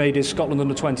 who made his Scotland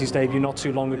Under-20s debut not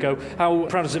too long ago. How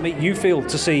proud does it make you feel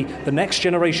to see the next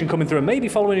generation coming through and maybe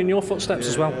following in your footsteps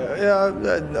as well?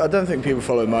 Yeah, I don't think people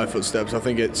follow my footsteps. I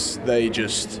think it's they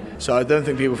just... So I don't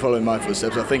think people follow my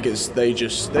footsteps. I think it's they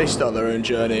start their own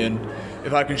journey, and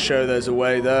if I can show there's a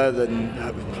way there, then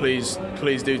please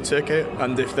do tick it.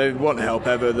 And if they want help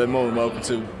ever, they're more than welcome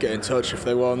to get in touch if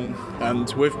they want.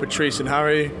 And with Patrice and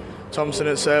Harry Thompson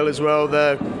at Sale as well,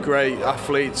 they're great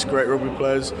athletes, great rugby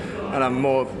players, and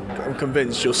I'm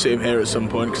convinced you'll see them here at some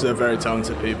point because they're very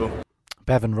talented people.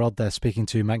 Bevan Rodd there, speaking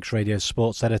to Manx Radio's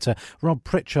sports editor Rob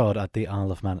Pritchard at the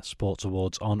Isle of Man Sports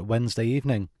Awards on Wednesday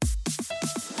evening.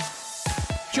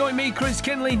 Join me, Chris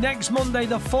Kinley, next Monday,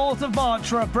 the 4th of March,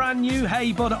 for a brand new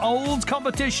Hey Bud Old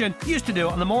competition. Used to do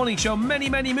it on the morning show many,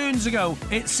 many moons ago.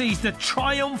 It sees the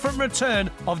triumphant return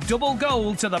of double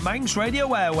gold to the Manx Radio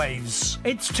airwaves.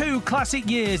 It's 2 classic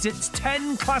years, it's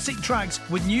 10 classic tracks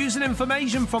with news and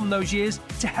information from those years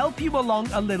to help you along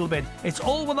a little bit. It's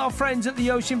all with our friends at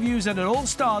the Ocean Views, and it all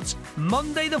starts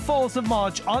Monday the 4th of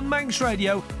March on Manx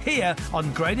Radio, here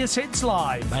on Greatest Hits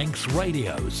Live. Manx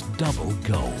Radio's double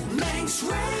gold. Manx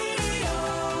Radio.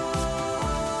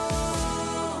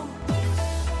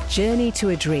 Journey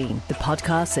to a Dream, the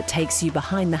podcast that takes you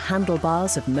behind the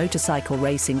handlebars of motorcycle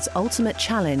racing's ultimate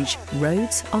challenge,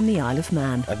 Roads on the Isle of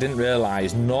Man. I didn't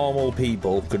realise normal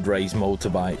people could race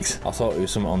motorbikes. I thought it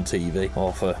was something on TV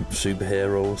or for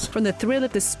superheroes. From the thrill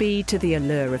of the speed to the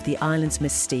allure of the island's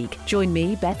mystique, join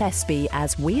me, Beth Espy,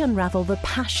 as we unravel the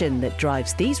passion that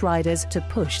drives these riders to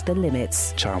push the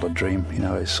limits. Childhood dream,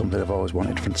 it's something I've always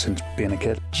wanted since being a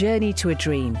kid. Journey to a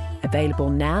Dream, available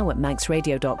now at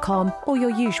manxradio.com or your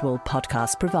usual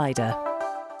podcast provider.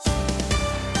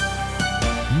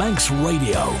 Manx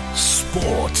Radio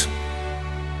Sport.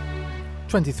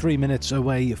 23 minutes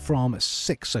away from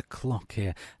 6 o'clock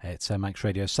here. It's Manx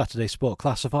Radio Saturday Sport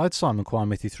Classified. Simon Quine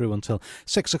with you through until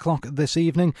 6 o'clock this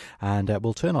evening. And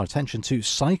we'll turn our attention to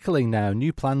cycling now.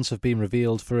 New plans have been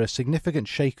revealed for a significant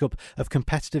shake-up of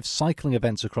competitive cycling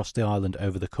events across the island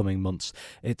over the coming months.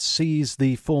 It sees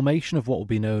the formation of what will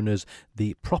be known as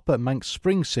the proper Manx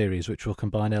Spring Series, which will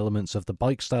combine elements of the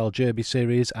bike-style Derby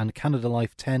Series and Canada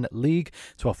Life 10 League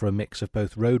to offer a mix of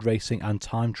both road racing and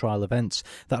time trial events.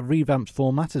 That revamped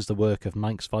format is the work of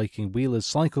Manx Viking Wheelers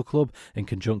Cycle Club in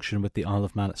conjunction with the Isle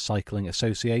of Man Cycling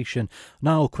Association.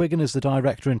 Niall Quiggin is the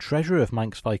director and treasurer of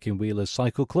Manx Viking Wheelers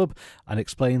Cycle Club and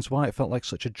explains why it felt like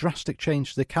such a drastic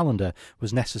change to the calendar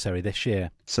was necessary this year.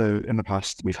 So in the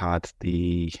past we've had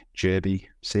the Derby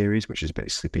series, which has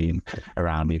basically been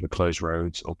around either closed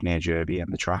roads up near Derby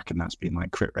and the track, and that's been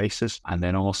like crit races. And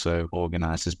then also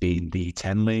organised has been the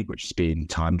 10 League, which has been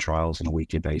time trials on a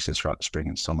weekly basis throughout the spring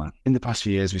and summer. In the past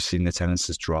few years, we've seen the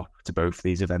attendances drop to both of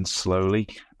these events slowly,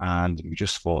 and we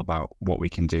just thought about what we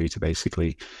can do to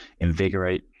basically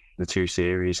invigorate the two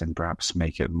series and perhaps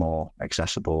make it more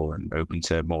accessible and open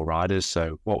to more riders.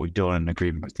 So what we've done in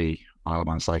agreement with the Isle of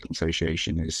Man Cycling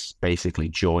Association is basically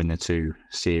join the two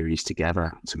series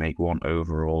together to make one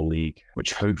overall league,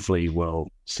 which hopefully will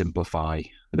simplify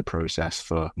the process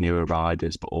for newer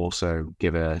riders, but also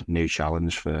give a new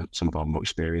challenge for some of our more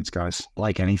experienced guys.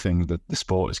 Like anything, the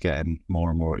sport is getting more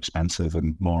and more expensive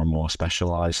and more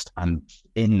specialised. And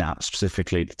in that,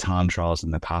 specifically, the time trials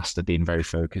in the past have been very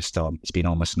focused on, it's been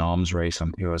almost an arms race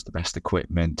on who has the best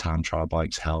equipment, time trial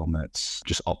bikes, helmets,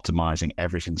 just optimising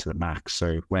everything to the max.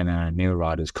 So when newer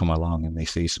riders come along and they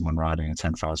see someone riding a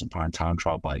 £10,000 time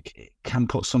trial bike, it can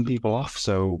put some people off.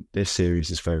 So this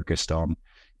series is focused on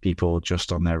people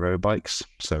just on their road bikes.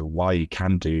 So while you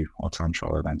can do our time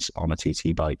trial events on a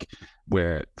TT bike,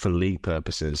 where for league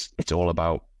purposes, it's all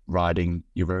about riding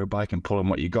your road bike and pulling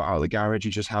what you got out of the garage,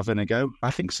 you just having a go. I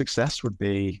think success would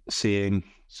be seeing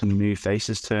some new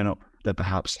faces turn up that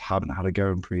perhaps haven't had a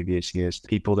go in previous years.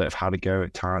 People that have had a go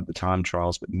at the time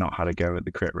trials but not had a go at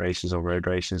the crit races or road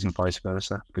races and vice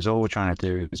versa. Because all we're trying to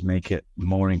do is make it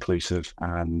more inclusive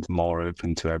and more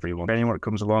open to everyone. If anyone that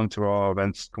comes along to our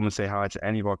events, come and say hi to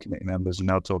any of our committee members and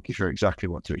they'll talk you through exactly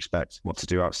what to expect, what to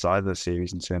do outside of the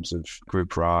series in terms of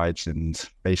group rides and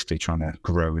basically trying to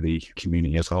grow the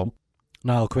community as a whole.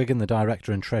 Niall Quiggin, the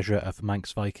director and treasurer of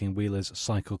Manx Viking Wheelers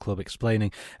Cycle Club,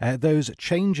 explaining those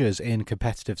changes in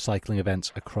competitive cycling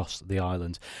events across the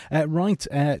island.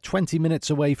 20 minutes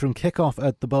away from kick-off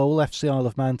at the Bowl, FC Isle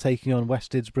of Man taking on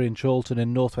West Didsbury and Chorlton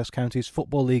in North West Counties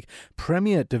Football League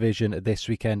Premier Division this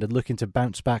weekend and looking to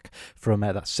bounce back from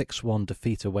that 6-1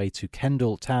 defeat away to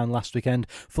Kendal Town last weekend.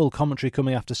 Full commentary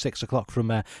coming after 6 o'clock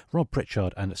from Rob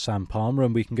Pritchard and Sam Palmer,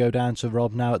 and we can go down to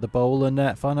Rob now at the Bowl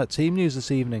and find out team news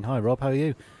this evening. Hi Rob, how are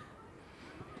you?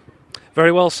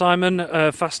 Very well, Simon.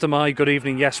 Faster my good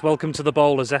evening. Yes, welcome to the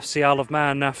Bowl as FC Isle of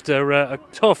Man, after a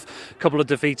tough couple of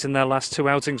defeats in their last two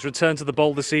outings, return to the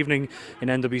Bowl this evening in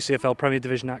NWCFL Premier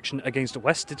Division action against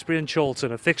West Didsbury and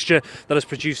Chorlton, a fixture that has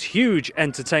produced huge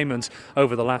entertainment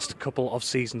over the last couple of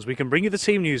seasons. We can bring you the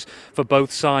team news for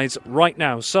both sides right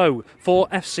now. So, for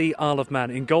FC Isle of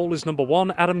Man, in goal is number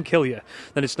 1, Adam Killier.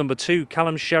 Then it's number 2,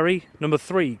 Callum Sherry. Number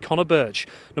 3, Connor Birch.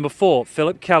 Number 4,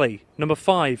 Philip Kelly. Number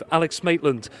 5, Alex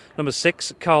Maitland. Number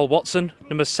 6, Carl Watson.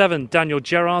 Number 7, Daniel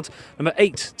Gerrard. Number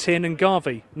 8, Tiernan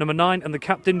Garvey. Number 9, and the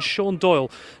captain, Sean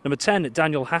Doyle. Number 10,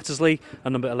 Daniel Hattersley.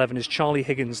 And number 11 is Charlie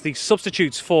Higgins. The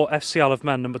substitutes for FC Isle of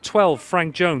Man: number 12,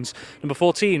 Frank Jones. Number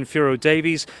 14, Furo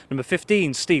Davies. Number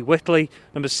 15, Steve Whitley.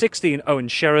 Number 16, Owen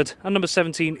Sherrod. And number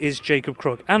 17 is Jacob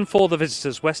Crook. And for the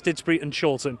visitors, West Didsbury and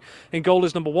Chorlton, in goal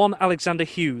is number 1, Alexander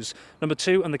Hughes. Number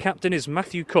 2, and the captain is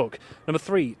Matthew Cook. Number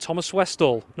 3, Thomas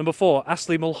Westall. Number 4,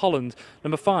 Astley Mulholland.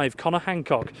 Number 5, Connor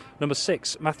Hancock. Number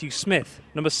 6, Matthew Smith.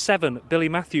 Number 7, Billy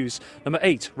Matthews. Number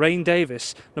 8, Rain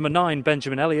Davis. Number 9,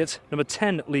 Benjamin Elliott. Number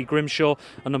 10, Lee Grimshaw.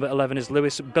 And number 11 is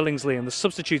Lewis Billingsley. And the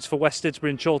substitutes for West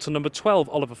Didsbury and Chorlton: number 12,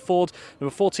 Oliver Ford.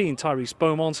 Number 14, Tyrese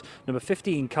Beaumont. Number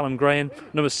 15, Callum Graham.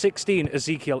 Number 16,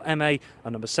 Ezekiel M.A.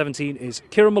 And number 17 is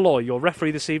Kieran Malloy. Your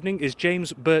referee this evening is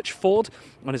James Birch Ford,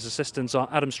 and his assistants are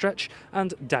Adam Stretch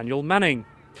and Daniel Manning.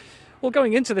 Well,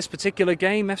 going into this particular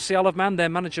game, FC Isle of Man, their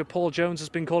manager Paul Jones has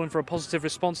been calling for a positive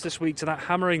response this week to that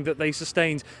hammering that they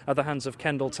sustained at the hands of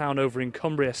Kendal Town over in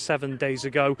Cumbria 7 days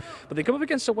ago. But they come up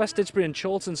against a West Didsbury and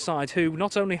Chorlton side who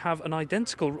not only have an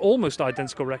almost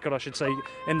identical record, I should say,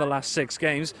 in the last 6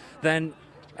 games, then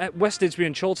West Didsbury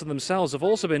and Chorlton themselves have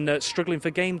also been struggling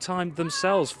for game time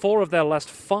themselves. 4 of their last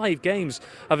 5 games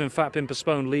have in fact been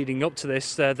postponed leading up to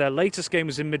this. Their latest game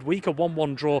was in midweek, a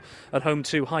 1-1 draw at home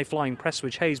to high-flying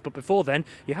Prestwich Hayes, but before then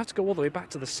you have to go all the way back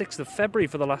to the 6th of February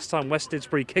for the last time West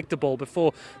Didsbury kicked a ball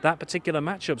before that particular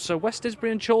matchup. So West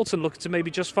Didsbury and Chorlton looking to maybe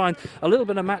just find a little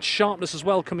bit of match sharpness as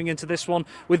well coming into this one,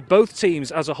 with both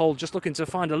teams as a whole just looking to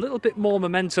find a little bit more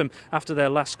momentum after their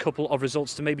last couple of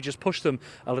results to maybe just push them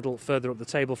a little further up the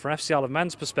table. For FC Isle of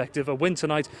Man's perspective, a win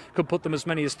tonight could put them as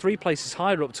many as 3 places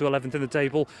higher up to 11th in the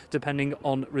table, depending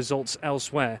on results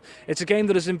elsewhere. It's a game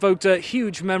that has invoked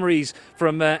huge memories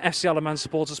from FC Isle of Man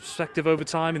supporters' perspective over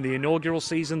time. In the inaugural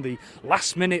season, the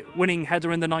last-minute winning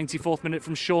header in the 94th minute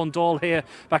from Sean Dahl here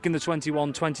back in the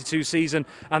 21-22 season,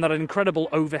 and that incredible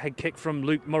overhead kick from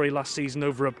Luke Murray last season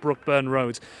over at Brookburn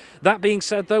Road. That being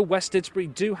said, though, West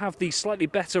Didsbury do have the slightly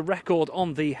better record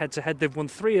on the head-to-head. They've won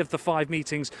 3 of the 5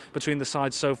 meetings between the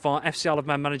sides so far. FC Isle of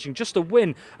Man managing just a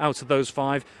win out of those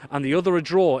 5, and the other a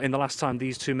draw in the last time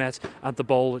these two met at the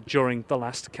Bowl during the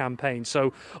last campaign.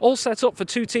 So all set up for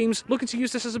 2 teams looking to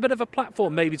use this as a bit of a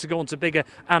platform maybe to go on to bigger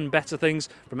and better things.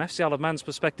 From FC Isle of Man's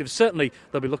perspective, certainly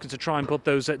they'll be looking to try and put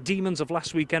those demons of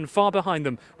last weekend far behind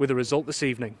them with a result this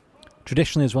evening.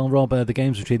 Traditionally as well, Rob, the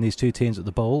games between these 2 teams at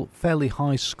the Bowl, fairly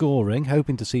high scoring,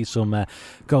 hoping to see some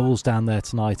goals down there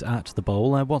tonight at the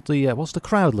Bowl. What's the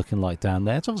crowd looking like down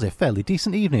there? It's obviously a fairly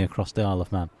decent evening across the Isle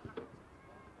of Man.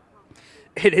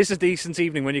 It is a decent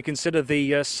evening when you consider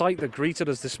the sight that greeted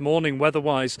us this morning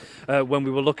weather-wise when we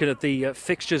were looking at the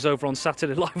fixtures over on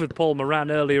Saturday Live with Paul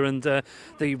Moran earlier, and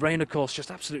the rain, of course,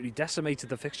 just absolutely decimated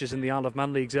the fixtures in the Isle of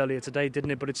Man leagues earlier today,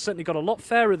 didn't it? But it's certainly got a lot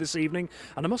fairer this evening,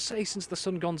 and I must say, since the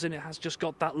sun gone's in, it has just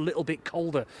got that little bit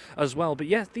colder as well. But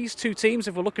yeah, these 2 teams,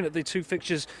 if we're looking at the 2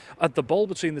 fixtures at the Bowl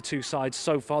between the 2 sides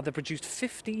so far, they've produced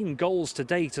 15 goals to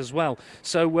date as well.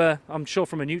 So I'm sure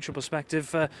from a neutral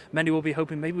perspective, many will be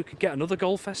hoping maybe we could get another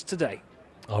goal fest today.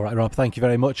 All right, Rob, thank you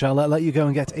very much. I'll let you go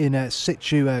and get in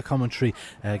situ commentary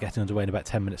getting underway in about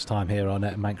 10 minutes' time here on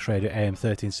Manx Radio AM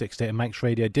 1360 and Manx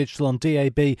Radio Digital on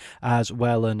DAB as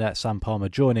well, and Sam Palmer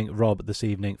joining Rob this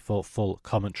evening for full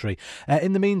commentary.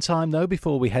 In the meantime, though,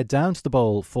 before we head down to the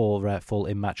Bowl for full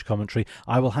in-match commentary,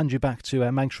 I will hand you back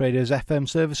to Manx Radio's FM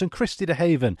service and Christy de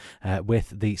Haven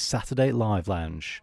with the Saturday Live Lounge.